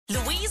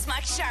Louise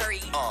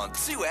McSharry on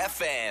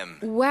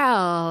 2FM.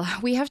 Well,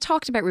 we have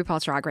talked about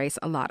RuPaul's Drag Race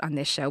a lot on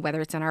this show, whether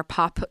it's in our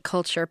pop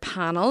culture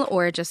panel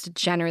or just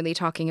generally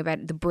talking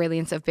about the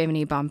brilliance of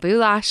Bimini Bon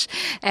Boulash.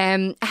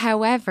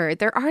 However,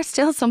 there are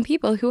still some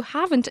people who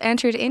haven't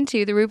entered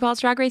into the RuPaul's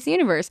Drag Race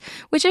universe,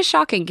 which is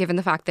shocking given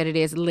the fact that it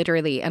is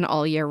literally an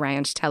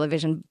all-year-round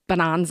television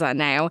bonanza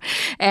now.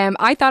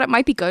 I thought it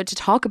might be good to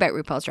talk about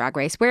RuPaul's Drag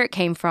Race, where it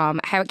came from,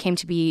 how it came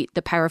to be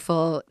the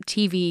powerful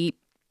TV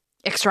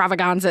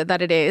extravaganza that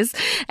it is,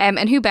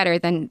 and who better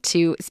than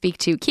to speak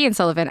to Cian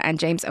Sullivan and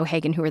James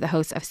O'Hagan, who are the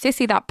hosts of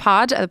Sissy That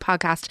Pod, a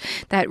podcast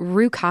that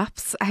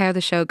recaps how the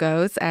show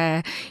goes.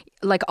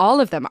 Like all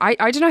of them. I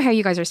don't know how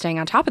you guys are staying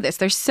on top of this.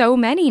 There's so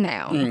many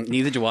now.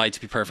 Neither do I, to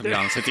be perfectly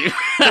honest with you.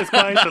 There's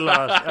quite a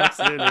lot,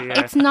 absolutely.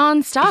 Yeah. It's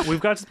non-stop. We've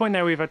got to the point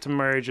now we've had to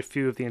merge a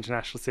few of the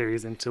international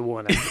series into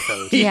one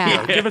episode.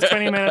 Yeah. Give us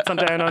 20 minutes on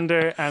Down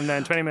Under and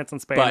then 20 minutes on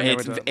Spain. But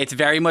and it's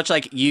very much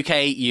like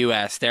UK,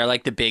 US. They're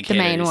like the big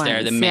hitters. Main ones,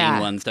 they're the main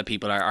yeah. ones that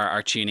people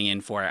are tuning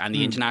in for. And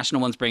the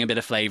international ones bring a bit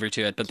of flavour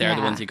to it, but they're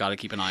the ones you got to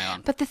keep an eye on.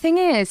 But the thing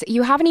is,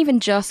 you haven't even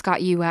just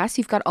got US,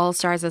 you've got All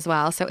Stars as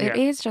well. So it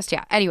is just,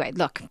 Anyway,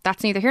 look,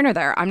 that's neither here nor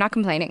there. I'm not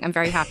complaining. I'm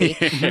very happy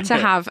to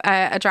have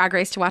a drag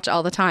race to watch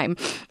all the time.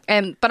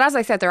 But as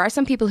I said, there are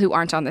some people who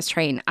aren't on this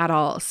train at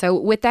all. So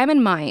with them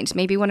in mind,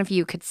 maybe one of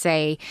you could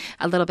say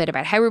a little bit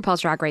about how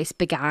RuPaul's Drag Race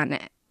began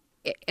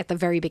at the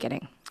very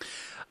beginning.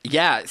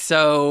 Yeah,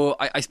 so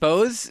I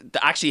suppose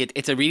actually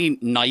it's a really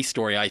nice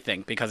story, I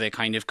think, because it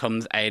kind of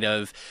comes out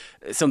of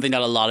something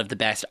that a lot of the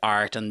best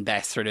art and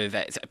best sort of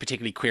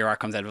particularly queer art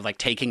comes out of, like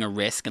taking a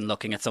risk and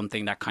looking at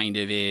something that kind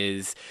of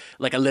is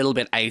like a little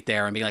bit out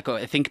there and being like, oh,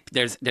 I think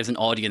there's an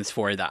audience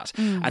for that.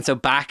 And so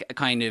back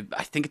kind of,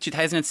 I think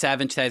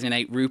 2007,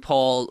 2008,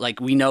 RuPaul,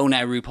 like we know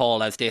now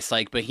RuPaul as this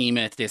like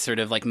behemoth, this sort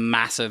of like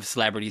massive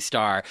celebrity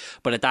star.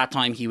 But at that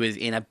time he was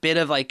in a bit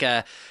of like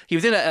he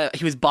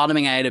was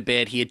bottoming out a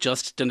bit. He had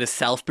just done this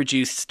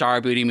self-produced Star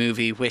Booty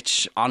movie,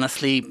 which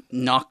honestly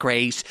not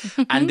great.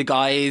 And the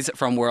guys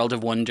from World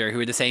of Wonder,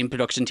 who are the same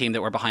production team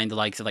that were behind the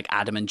likes of like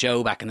Adam and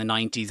Joe back in the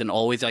 90s and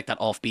always like that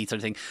offbeat sort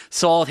of thing,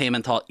 saw him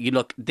and thought, you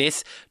look,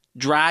 this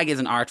drag is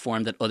an art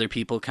form that other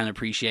people can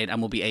appreciate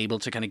and will be able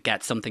to kind of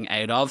get something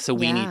out of. So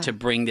we need to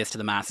bring this to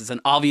the masses. And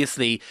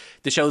obviously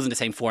the show's in the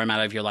same format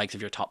of your likes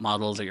of your Top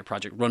Models or your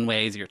Project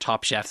Runways or your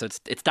Top Chef. So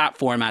it's that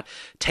format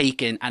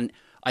taken. And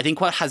I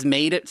think what has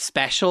made it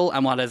special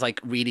and what has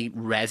like really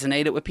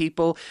resonated with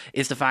people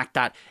is the fact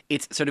that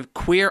it's sort of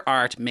queer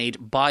art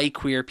made by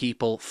queer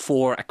people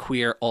for a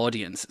queer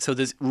audience. So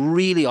there's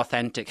really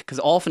authentic, because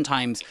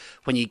oftentimes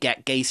when you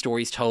get gay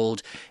stories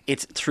told,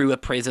 it's through a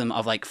prism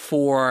of like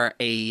for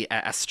a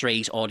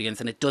straight audience,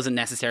 and it doesn't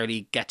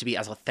necessarily get to be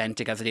as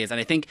authentic as it is.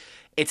 And I think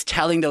it's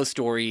telling those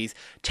stories,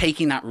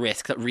 taking that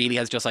risk that really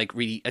has just like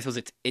really, I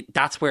suppose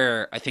that's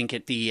where I think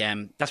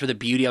that's where the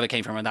beauty of it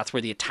came from, and that's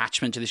where the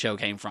attachment to the show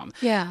came from.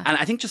 Yeah. And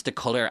I think just the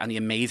colour and the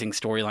amazing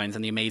storylines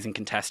and the amazing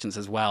contestants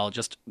as well,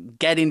 just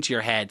get into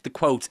your head. The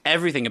quotes,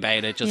 everything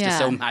about it just is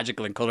so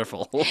magical and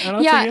colourful. And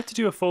also you have to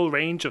do a full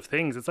range of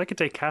things. It's like a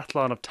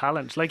decathlon of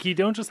talent. Like you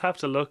don't just have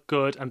to look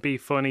good and be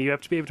funny. You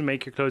have to be able to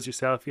make your clothes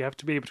yourself. You have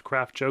to be able to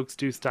craft jokes,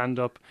 do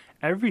stand-up,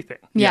 everything.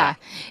 Yeah.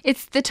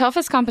 It's the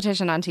toughest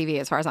competition on TV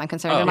as far as I'm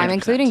concerned, and I'm 100%.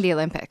 Including the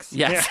Olympics.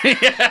 Yes.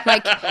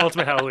 Like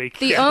Ultimate Hell Week.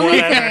 the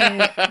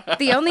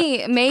only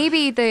thing,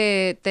 maybe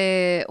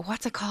the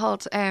what's it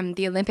called?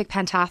 The Olympic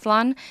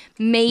pentathlon.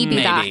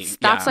 Maybe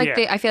that's like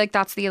I feel like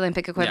that's the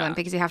Olympic equivalent,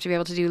 because you have to be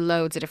able to do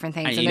loads of different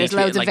things, and there's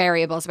loads of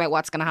variables about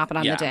what's going to happen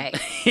on the day.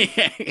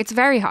 It's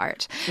very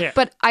hard. Yeah.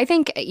 But I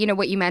think,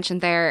 what you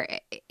mentioned there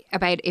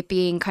about it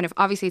being kind of,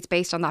 obviously it's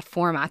based on that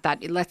format,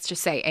 that let's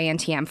just say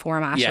ANTM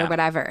format or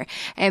whatever,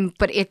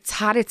 but it's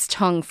had its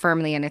tongue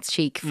firmly in its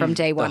cheek from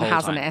day one,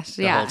 hasn't it?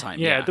 The whole time.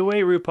 Yeah, the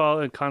way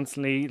RuPaul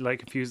constantly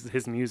like infuses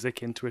his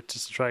music into it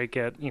just to try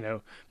get,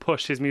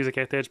 push his music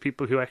out there to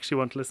people who actually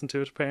want to listen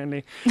to it,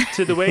 apparently,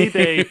 to the way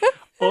they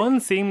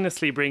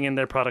unseamlessly bring in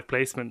their product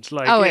placement.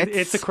 Like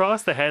it's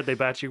across the head. They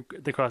bat you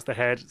across the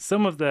head.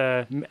 Some of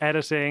the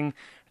editing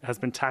has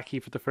been tacky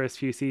for the first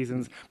few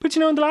seasons, but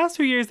in the last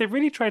few years they've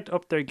really tried to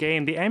up their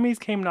game. The Emmys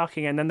came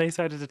knocking, and then they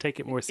decided to take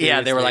it more seriously.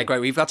 Yeah, they were like,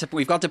 right, we've got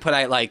to put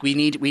out like we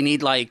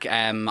need like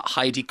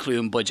Heidi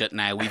Klum budget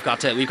now. We've got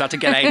to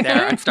get out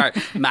there and start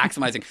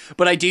maximizing.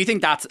 But I do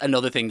think that's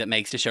another thing that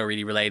makes the show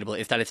really relatable,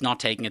 is that it's not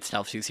taking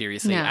itself too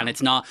seriously, and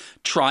it's not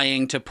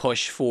trying to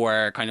push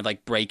for kind of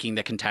like breaking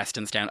the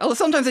contestants down. Oh,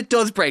 sometimes it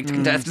does break the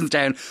contestants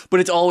down,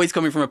 but it's always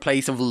coming from a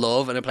place of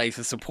love and a place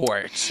of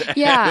support.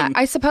 Yeah,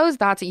 I suppose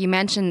that you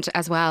mentioned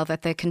as well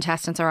that the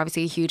contestants are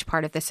obviously a huge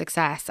part of the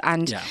success,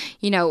 and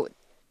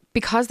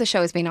because the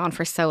show has been on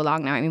for so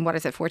long now, I mean, what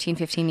is it, 14,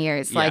 15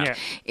 years? Like,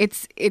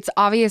 it's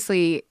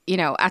obviously, you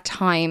know, at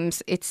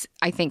times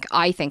I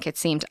think it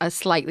seemed a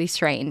slightly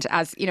strained,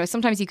 as, you know,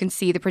 sometimes you can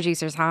see the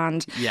producer's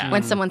hand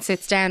when someone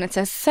sits down and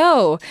says,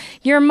 so,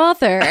 your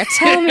mother,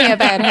 tell me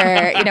about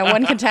her, you know,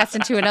 one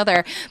contestant to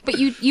another. But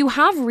you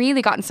have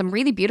really gotten some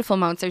really beautiful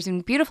moments. There's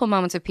been beautiful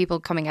moments of people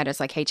coming out as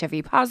like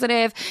HIV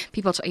positive,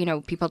 people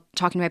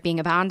talking about being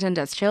abandoned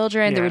as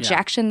children, the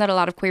rejection that a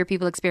lot of queer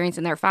people experience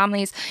in their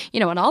families, you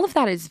know, and all of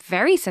that is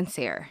very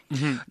sincere.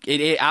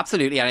 It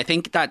absolutely, and I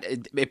think that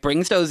it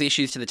brings those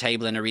issues to the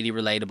table in a really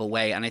relatable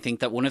way. And I think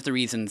that one of the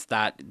reasons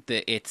that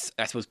it's,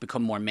 I suppose,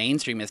 become more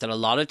mainstream is that a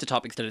lot of the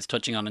topics that it's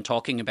touching on and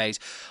talking about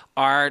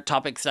are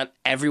topics that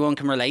everyone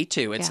can relate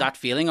to. It's that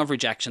feeling of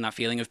rejection, that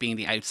feeling of being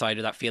the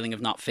outsider, that feeling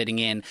of not fitting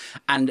in,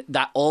 and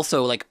that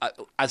also, like,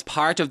 as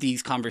part of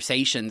these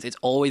conversations, it's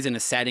always in a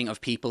setting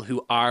of people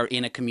who are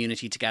in a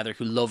community together,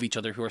 who love each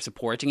other, who are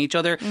supporting each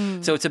other.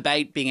 So it's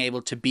about being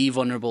able to be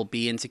vulnerable,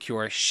 be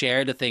insecure,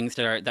 share the things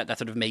that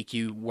sort of make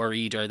you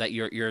worried or that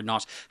you're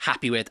not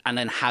happy with, and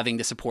then having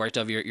the support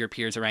of your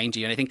peers around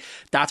you. And I think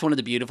that's one of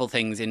the beautiful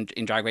things in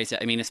Drag Race.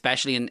 I mean,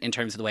 especially in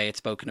terms of the way it's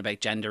spoken about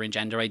gender and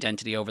gender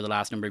identity over the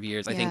last number of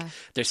years. I think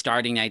they're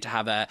starting now to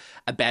have a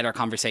better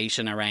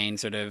conversation around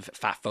sort of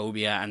fat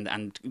phobia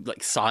and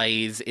like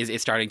size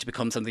is starting to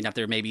become something that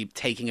they're maybe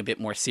taking a bit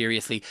more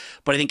seriously.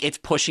 But I think it's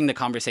pushing the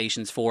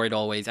conversations forward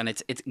always, and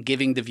it's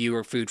giving the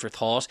viewer food for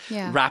thought,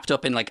 wrapped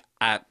up in like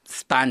a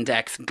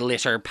spandex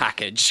glitter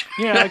package.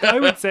 Yeah, like I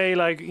would say,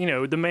 like, you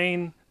know, the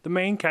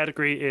main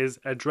category is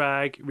a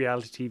drag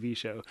reality TV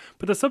show,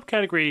 but the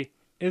subcategory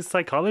is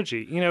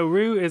psychology. You know,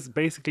 Rue is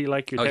basically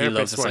like your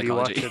therapist while you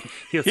watch it.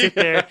 He'll sit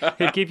there,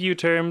 he'll give you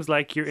terms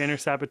like your inner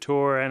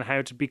saboteur and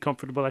how to be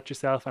comfortable at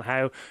yourself and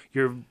how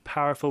you're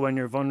powerful when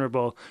you're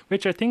vulnerable,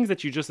 which are things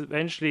that you just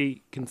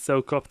eventually can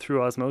soak up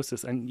through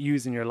osmosis and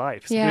use in your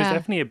life. So there's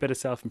definitely a bit of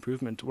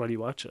self-improvement while you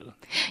watch it.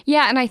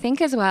 Yeah, and I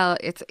think as well,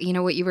 it's, you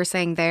know, what you were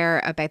saying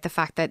there about the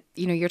fact that,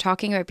 you know, you're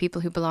talking about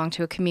people who belong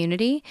to a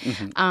community,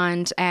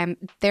 and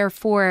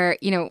therefore,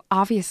 you know,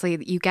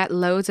 obviously you get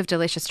loads of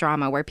delicious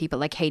drama where people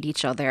like hate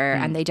each other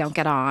and they don't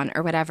get on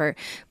or whatever,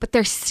 but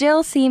there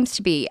still seems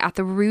to be at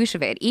the root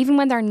of it, even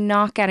when they're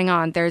not getting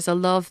on, there's a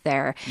love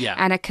there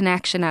and a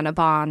connection and a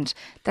bond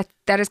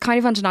that is kind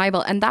of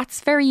undeniable, and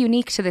that's very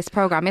unique to this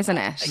program, isn't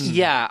it?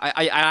 Yeah,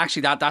 I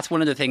actually that's one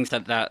of the things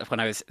that when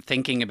I was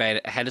thinking about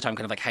it ahead of time,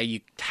 kind of like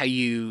how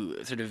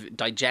you sort of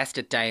digest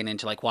it down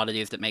into like what it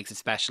is that makes it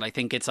special. I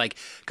think it's like,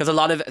 because a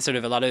lot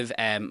of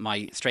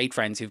my straight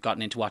friends who've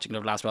gotten into watching it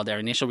over the last while, their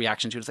initial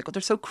reaction to it is like, oh,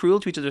 they're so cruel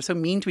to each other, they're so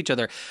mean to each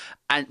other,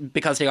 and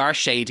because they are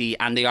shady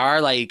and they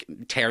are like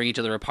tearing each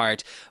other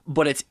apart.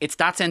 But it's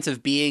that sense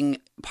of being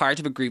part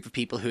of a group of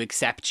people who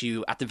accept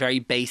you at the very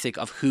basic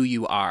of who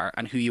you are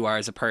and who you are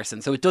as a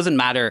person. So it doesn't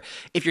matter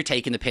if you're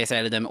taking the piss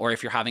out of them or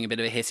if you're having a bit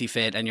of a hissy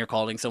fit and you're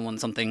calling someone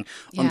something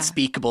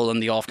unspeakable in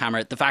the off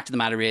camera. The fact of the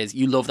matter is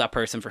you love that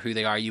person for who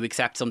they are. You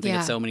accept something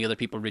that so many other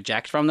people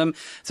reject from them.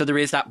 So there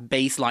is that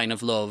baseline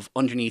of love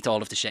underneath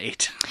all of the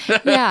shade.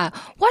 Yeah.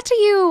 What do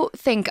you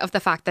think of the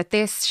fact that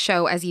this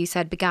show, as you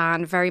said,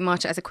 began very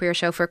much as a queer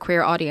show for a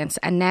queer audience,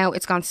 and now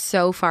it's gone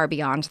so far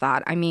beyond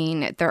that? I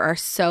mean, there are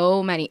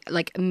so many,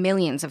 like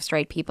millions of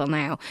straight people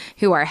now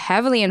who are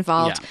heavily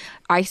involved. Yeah.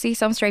 I see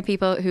some straight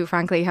people who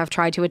frankly have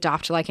tried to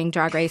adopt liking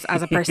Drag Race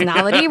as a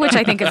personality, which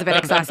I think is a bit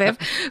excessive,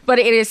 but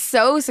it is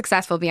so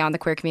successful beyond the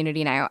queer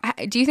community now.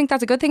 Do you think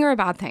that's a good thing or a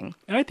bad thing?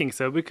 I think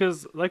so,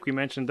 because like we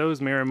mentioned,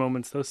 those mirror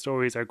moments, those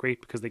stories are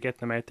great because they get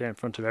them out there in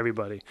front of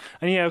everybody.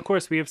 And yeah, of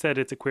course, we have said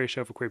it's a queer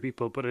show for queer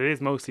people, but it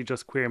is mostly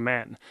just queer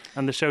men.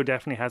 And the show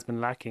definitely has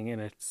been lacking in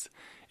its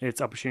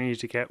opportunity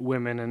to get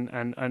women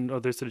and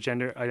other sort of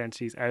gender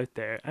identities out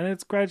there, and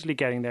it's gradually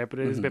getting there, but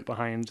it is a bit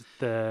behind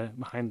the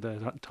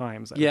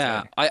times.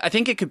 I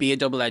think it could be a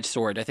double-edged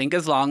sword. I think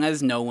as long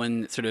as no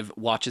one sort of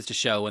watches the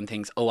show and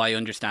thinks, oh, I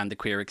understand the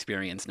queer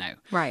experience now,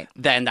 right,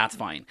 then that's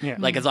fine. Yeah.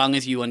 Like as long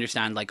as you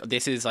understand, like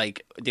this is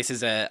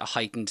a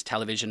heightened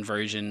television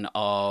version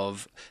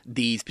of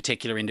these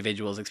particular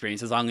individuals'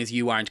 experience. As long as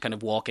you aren't kind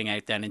of walking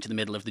out then into the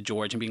middle of the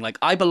George and being like,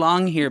 I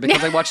belong here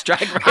because I watch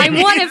Drag Race. I'm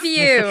one of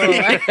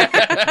you.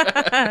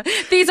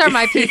 These are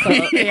my people.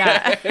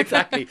 Yeah,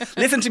 exactly.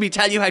 Listen to me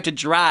tell you how to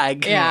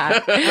drag.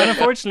 Yeah. And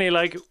unfortunately,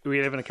 like,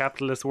 we live in a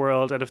capitalist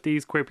world, and if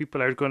these queer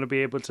people are going to be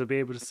able to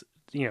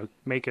you know,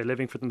 make a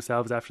living for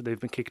themselves after they've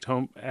been kicked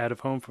out of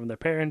home from their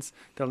parents,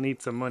 they'll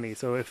need some money.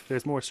 So if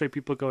there's more straight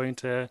people going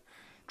to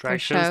drag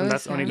shows, and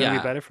that's only going to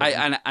be better for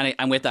them.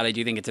 And with that, I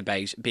do think it's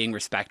about being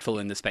respectful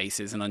in the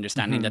spaces and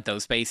understanding that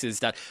those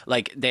spaces that,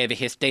 like, they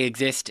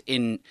exist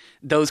in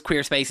those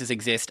queer spaces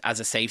exist as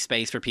a safe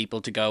space for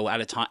people to go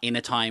at in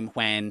a time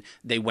when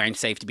they weren't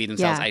safe to be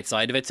themselves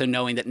outside of it. So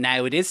knowing that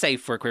now it is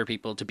safe for queer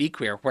people to be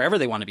queer wherever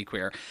they want to be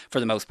queer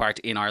for the most part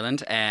in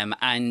Ireland,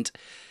 and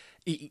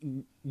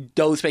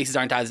those spaces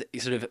aren't as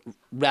sort of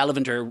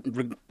relevant or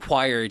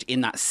required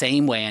in that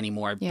same way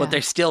anymore, but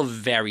they're still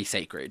very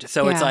sacred.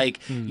 So it's like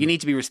you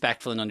need to be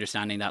respectful and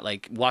understanding that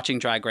like watching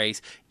Drag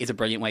Race is a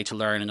brilliant way to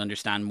learn and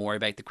understand more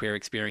about the queer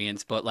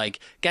experience, but like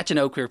get to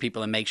know queer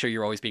people and make sure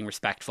you're always being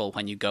respectful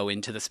when you go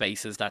into the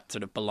spaces that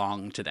sort of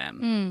belong to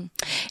them.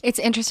 It's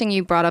interesting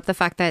you brought up the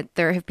fact that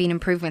there have been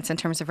improvements in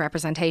terms of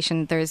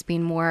representation. There's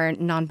been more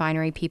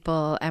non-binary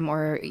people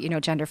or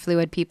gender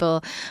fluid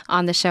people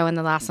on the show in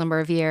the last number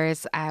of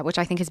years, which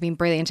I think has been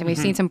brilliant, and we've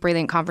seen some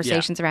brilliant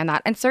conversations around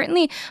that, and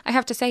certainly I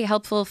have to say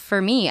helpful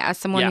for me as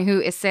someone who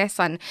is cis,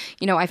 and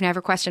I've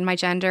never questioned my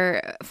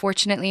gender.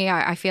 Fortunately,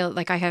 I feel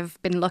like I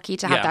have been lucky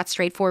to have that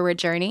straightforward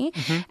journey,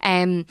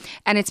 and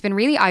it's been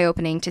really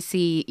eye-opening to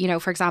see,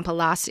 for example,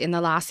 in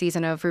the last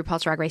season of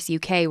RuPaul's Drag Race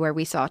UK, where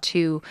we saw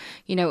two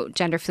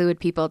gender fluid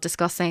people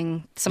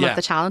discussing some of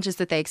the challenges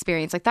that they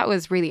experienced. Like that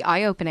was really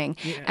eye-opening.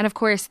 And of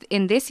course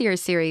in this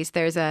year's series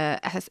there's a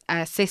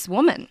cis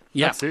woman.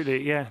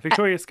 Absolutely.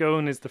 Victoria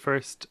Scone is the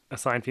first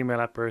assigned female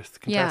at birth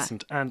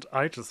contestant, and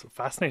I just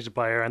fascinated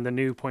by her and the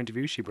new point of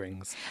view she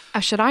brings.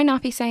 Should I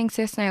not be saying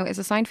cis now? Is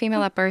assigned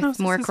female at birth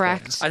more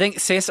correct? I think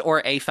cis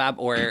or AFAB,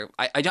 or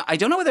I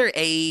don't know whether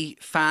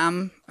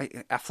AFAM,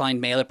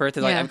 assigned male at birth,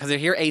 is because I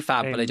hear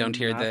AFAB, but I don't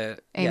hear the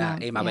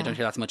AMAB. I don't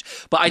hear that so much.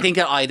 But I think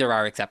that either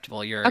are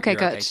acceptable. You're good.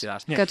 Okay to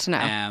that. Good to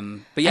know.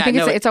 But I think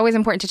it's always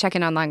important to check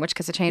in on language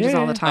because it changes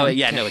all the time. Oh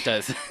yeah, no, it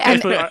does. I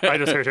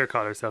just heard her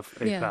call herself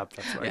AFAB.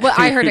 That's why. Well,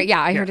 I heard it.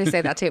 I heard her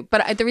say that too.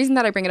 But the reason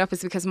that I bring it up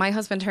is because my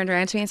husband turned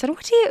around to me and said,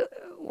 what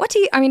do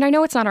you, I mean, I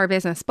know it's not our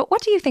business, but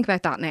what do you think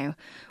about that now?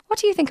 What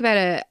do you think about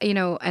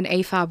an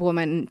AFAB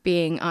woman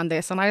being on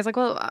this? And I was like,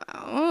 well,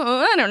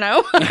 I don't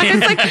know.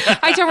 It's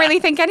like, I don't really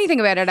think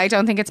anything about it. I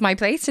don't think it's my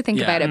place to think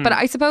about it. But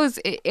I suppose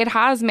it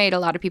has made a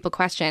lot of people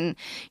question,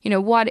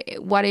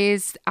 what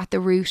is at the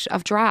root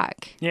of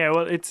drag? Yeah,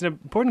 well, it's an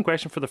important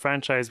question for the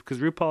franchise because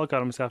RuPaul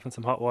got himself in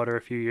some hot water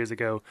a few years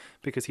ago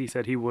because he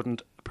said he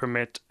wouldn't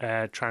permit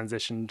a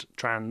transitioned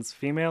trans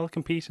female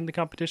compete in the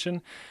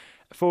competition.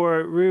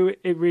 For Ru,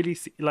 it really,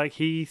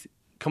 he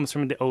comes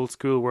from the old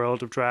school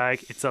world of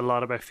drag. It's a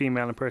lot about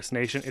female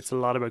impersonation. It's a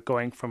lot about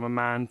going from a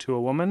man to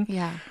a woman.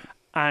 Yeah.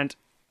 And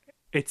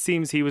it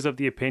seems he was of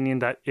the opinion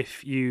that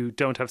if you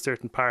don't have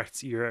certain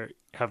parts, you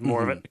have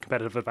more of a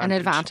competitive advantage. An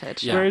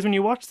advantage. Yeah. Whereas when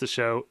you watch the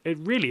show, it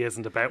really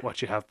isn't about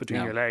what you have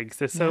between your legs.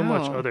 There's so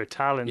much other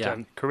talent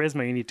and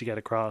charisma you need to get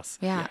across.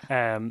 Yeah.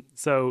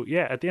 So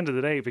at the end of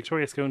the day,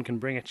 Victoria Scone can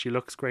bring it. She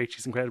looks great.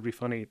 She's incredibly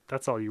funny.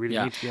 That's all you really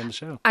need to be on the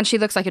show. And she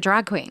looks like a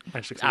drag queen.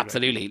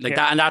 Absolutely.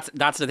 That, and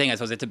that's the thing, I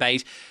suppose. It's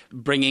about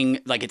bringing,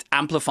 it's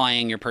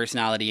amplifying your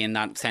personality in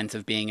that sense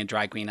of being a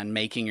drag queen and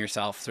making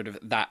yourself sort of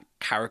that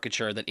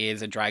caricature that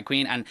is a drag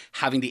queen and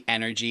having the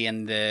energy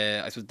and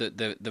the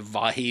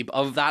vibe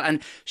of that,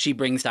 and she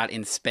brings that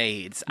in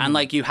spades. And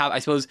you have, I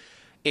suppose,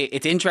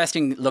 it's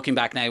interesting looking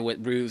back now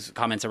with Ru's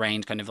comments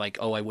around kind of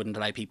I wouldn't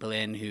allow people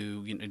in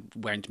who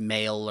weren't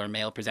male or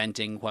male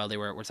presenting while they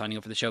were signing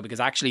up for the show,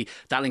 because actually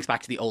that links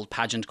back to the old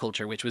pageant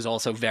culture, which was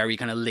also very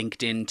kind of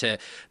linked into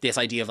this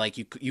idea of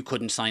you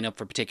couldn't sign up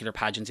for particular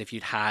pageants if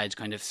you'd had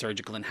kind of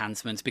surgical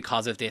enhancements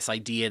because of this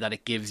idea that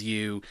it gives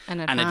you an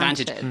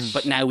advantage.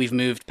 But now we've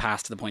moved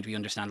past to the point we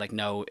understand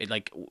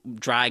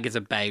drag is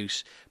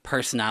about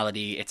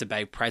personality, it's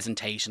about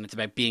presentation, it's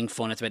about being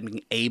fun, it's about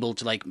being able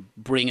to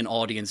bring an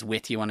audience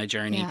with you on a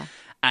journey.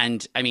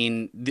 And I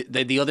mean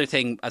the other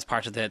thing as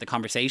part of the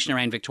conversation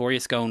around Victoria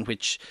Scone,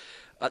 which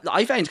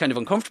I found kind of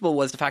uncomfortable,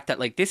 was the fact that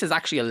this is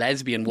actually a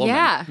lesbian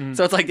woman.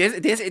 So it's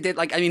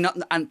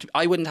and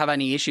I wouldn't have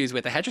any issues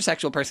with a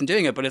heterosexual person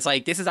doing it, but it's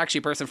this is actually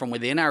a person from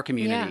within our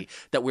community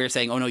that we're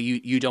saying, oh no,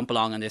 you don't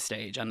belong on this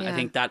stage. And I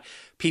think that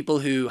people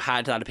who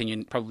had that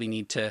opinion probably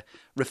need to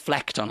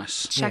reflect on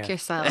it. Check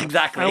yourself.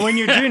 Exactly. And when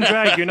you're doing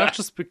drag, you're not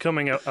just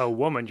becoming a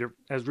woman. You're,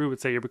 as Ru would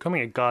say, you're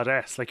becoming a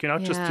goddess. You're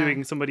not just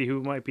doing somebody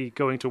who might be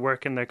going to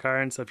work in their car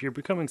and stuff. You're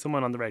becoming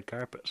someone on the red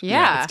carpet.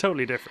 It's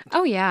totally different.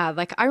 Oh yeah.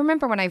 I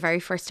remember when I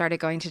very first started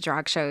going to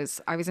drag shows,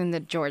 I was in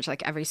the George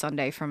every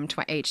Sunday from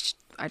age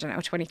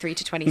 23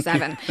 to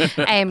 27.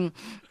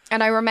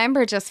 And I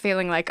remember just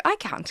feeling I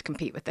can't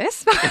compete with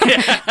this. We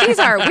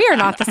are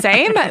not the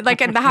same.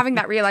 And having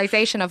that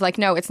realization of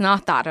no, it's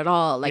not that at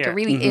all. It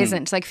really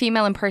isn't.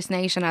 Female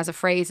impersonation as a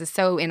phrase is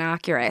so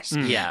inaccurate.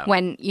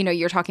 When,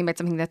 you're talking about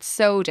something that's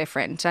so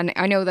different. And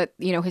I know that,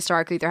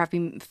 historically there have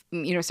been,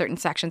 certain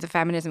sections of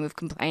feminism who've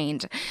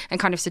complained and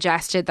kind of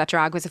suggested that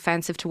drag was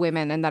offensive to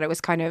women and that it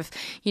was kind of,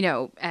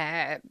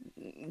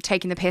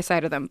 taking the piss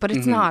out of them. But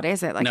it's not,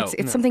 is it?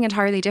 It's something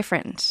entirely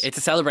different. It's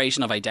a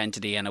celebration of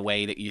identity and a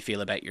way that you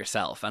feel about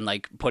yourself, and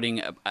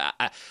putting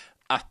a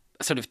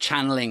sort of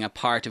channeling a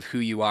part of who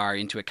you are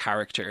into a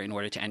character in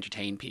order to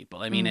entertain people.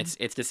 I mean,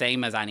 it's the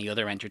same as any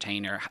other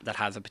entertainer that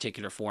has a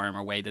particular form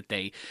or way that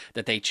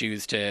they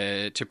choose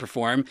to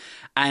perform.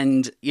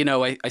 And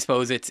I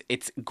suppose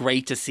it's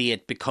great to see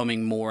it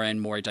becoming more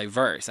and more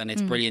diverse, and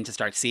it's brilliant to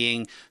start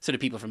seeing sort of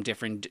people from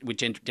different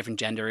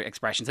gender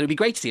expressions. It'd be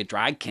great to see a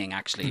drag king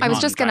actually. I was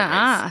just going to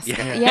ask.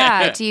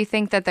 Yeah. Do you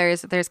think that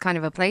there's kind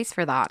of a place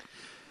for that?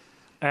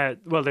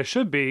 Well, there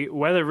should be.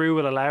 Whether Rue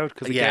will allow it,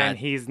 because again, Yeah.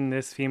 he's in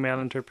this female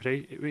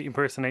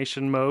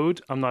impersonation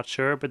mode, I'm not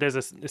sure. But there's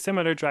a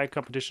similar drag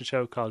competition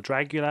show called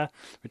Dragula,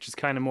 which is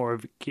kind of more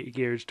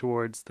geared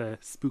towards the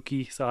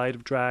spooky side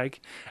of drag.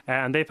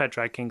 And they've had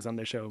drag kings on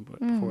their show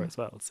before as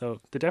well.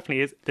 So there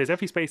definitely is. There's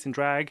definitely space in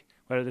drag.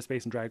 Whether there's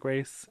space in Drag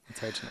Race,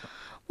 it's hard to know.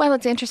 Well,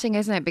 it's interesting,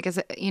 isn't it? Because,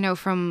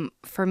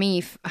 for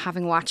me,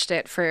 having watched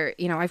it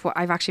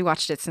I've actually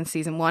watched it since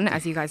season 1,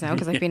 as you guys know,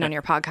 because I've been on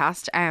your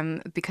podcast.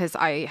 Because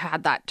I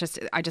had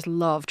I just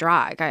love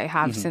drag. I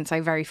have since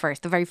the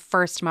very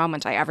first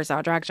moment I ever saw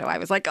a drag show. I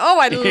was like, oh,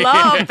 I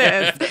love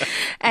this.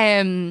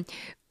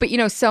 But,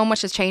 so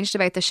much has changed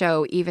about the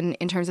show, even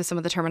in terms of some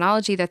of the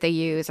terminology that they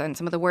use and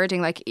some of the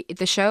wording. Like,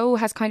 the show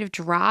has kind of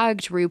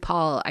dragged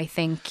RuPaul, I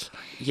think,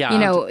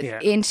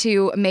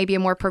 into maybe a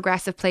more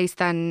progressive place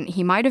than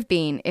he might have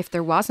been if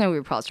there was no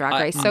RuPaul's Drag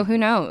Race. So who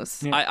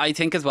knows? Yeah. I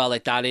think as well,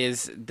 like, that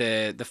is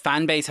the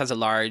fan base has a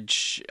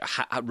large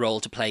role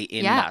to play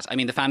in that. I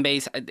mean, the fan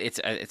base, it's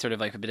sort of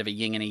like a bit of a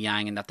yin and a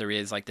yang, in that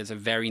there's a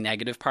very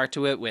negative part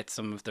to it with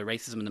some of the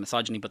racism and the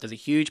misogyny, but there's a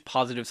huge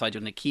positive side to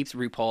it, and it keeps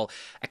RuPaul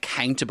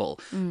accountable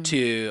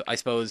to, I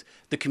suppose,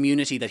 the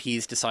community that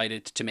he's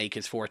decided to make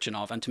his fortune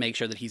of, and to make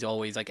sure that he's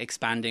always like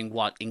expanding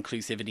what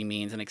inclusivity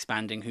means and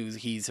expanding who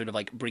he's sort of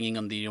like bringing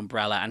under the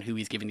umbrella and who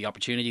he's giving the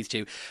opportunities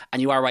to.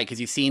 And you are right, because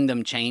you've seen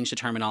them change the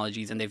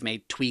terminologies, and they've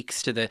made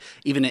tweaks to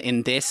even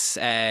in this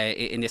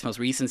most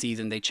recent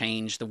season, they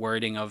changed the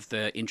wording of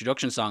the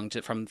introduction song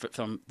from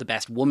the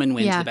best woman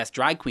win to the best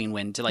drag queen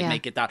win, to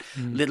make it that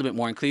little bit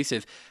more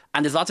inclusive.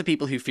 And there's lots of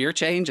people who fear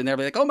change, and they're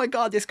like, oh my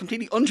God, this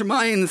completely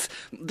undermines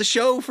the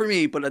show for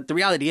me. But the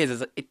reality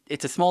is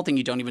it's a small thing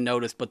you don't even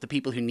notice, but the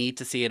people who need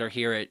to see it or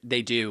hear it,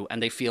 they do,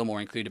 and they feel more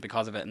included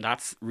because of it. And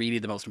that's really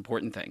the most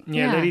important thing.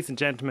 Yeah. Ladies and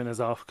gentlemen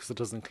is off because it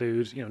doesn't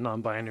include,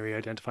 non-binary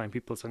identifying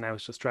people. So now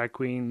it's just drag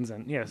queens.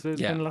 And so there's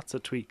been lots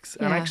of tweaks.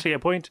 And actually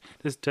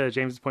this to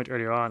James's point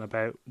earlier on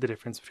about the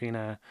difference between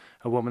a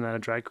woman and a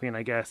drag queen,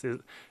 I guess,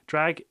 is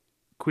drag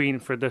queen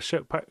for the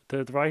show,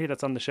 the variety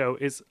that's on the show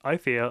is, I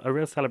feel, a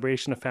real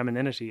celebration of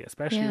femininity,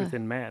 especially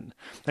within men.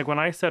 Like, when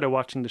I started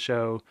watching the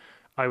show,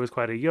 I was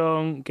quite a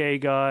young gay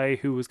guy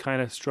who was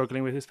kind of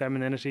struggling with his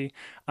femininity,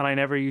 and I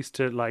never used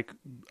to like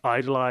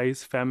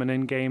idolize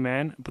feminine gay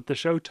men, but the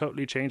show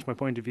totally changed my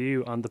point of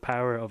view on the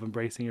power of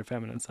embracing your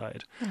feminine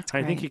side. That's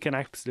great. I think you can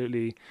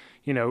absolutely,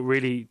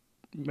 really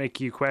make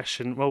you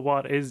question, well,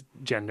 what is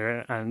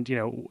gender? And,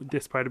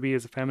 this part of me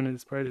is a feminine,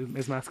 this part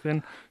is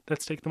masculine.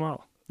 Let's take them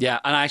all. Yeah,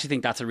 and I actually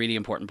think that's a really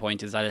important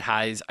point, is that it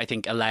has, I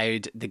think,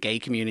 allowed the gay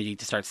community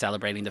to start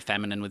celebrating the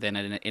feminine within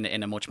it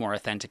in a much more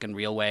authentic and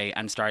real way,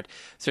 and start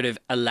sort of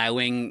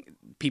allowing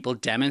people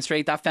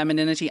demonstrate that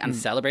femininity and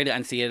celebrate it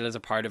and see it as a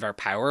part of our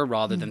power,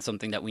 rather than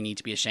something that we need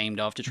to be ashamed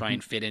of to try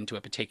and fit into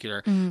a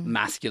particular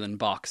masculine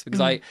box.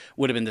 Because I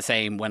would have been the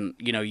same when,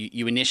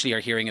 you initially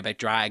are hearing about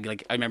drag.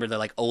 Like, I remember the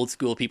like old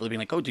school people being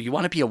like, oh, do you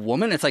want to be a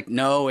woman? It's like,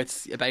 no,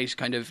 it's about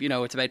kind of,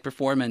 it's about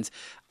performance.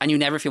 And you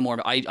never feel more,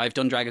 I've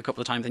done drag a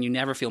couple of times, and you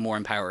never feel more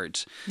empowered.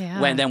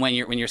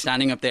 When you're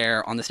standing up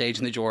there on the stage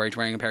in the George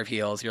wearing a pair of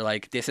heels, you're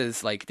like, this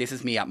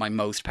is me at my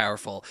most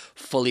powerful,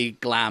 fully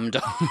glammed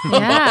up.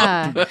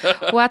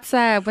 Yeah. What's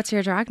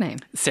your drag name?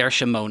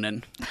 Saoirse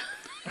Monin.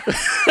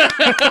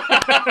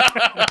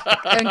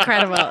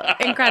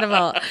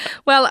 Incredible.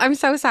 Well, I'm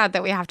so sad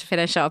that we have to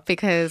finish up,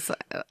 because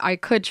I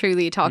could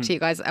truly talk to you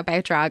guys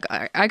about drag.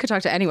 I could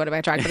talk to anyone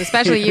about drag, but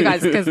especially you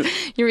guys, because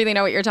you really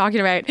know what you're talking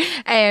about.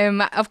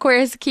 Of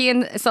course,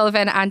 Cian,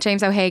 Sullivan and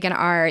James O'Hagan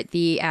are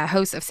the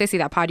hosts of Sissy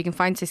That Pod. You can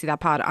find Sissy That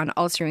Pod on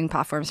all streaming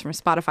platforms, from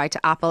Spotify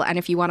to Apple. And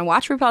if you want to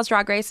watch RuPaul's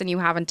Drag Race and you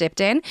haven't dipped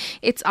in,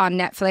 it's on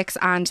Netflix,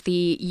 and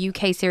the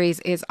UK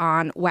series is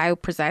on Wow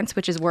Presents,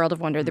 which is World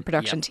of Wonder, the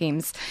production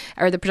teams,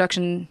 or the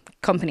production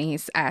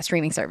company's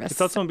streaming service.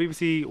 It's also on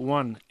BBC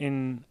One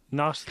in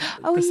not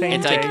the same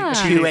it's day.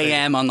 It's like 2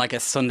 a.m. on like a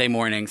Sunday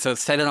morning. So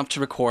set it up to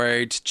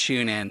record,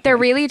 tune in. They're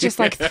really just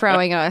like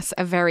throwing us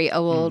a very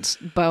old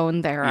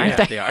bone there, aren't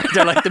they? They are.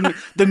 They're like,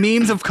 the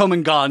memes have come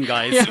and gone,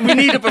 guys. We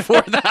need it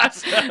before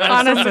that.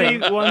 Honestly.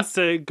 If somebody wants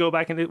to go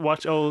back and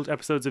watch old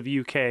episodes of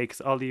UK,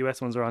 because all the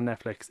US ones are on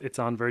Netflix, it's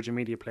on Virgin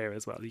Media Player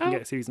as well. You can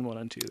get season 1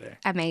 and 2 there.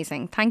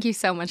 Amazing. Thank you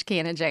so much,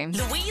 Cian and James.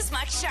 Louise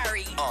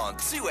McSharry on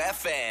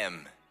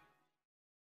 2FM.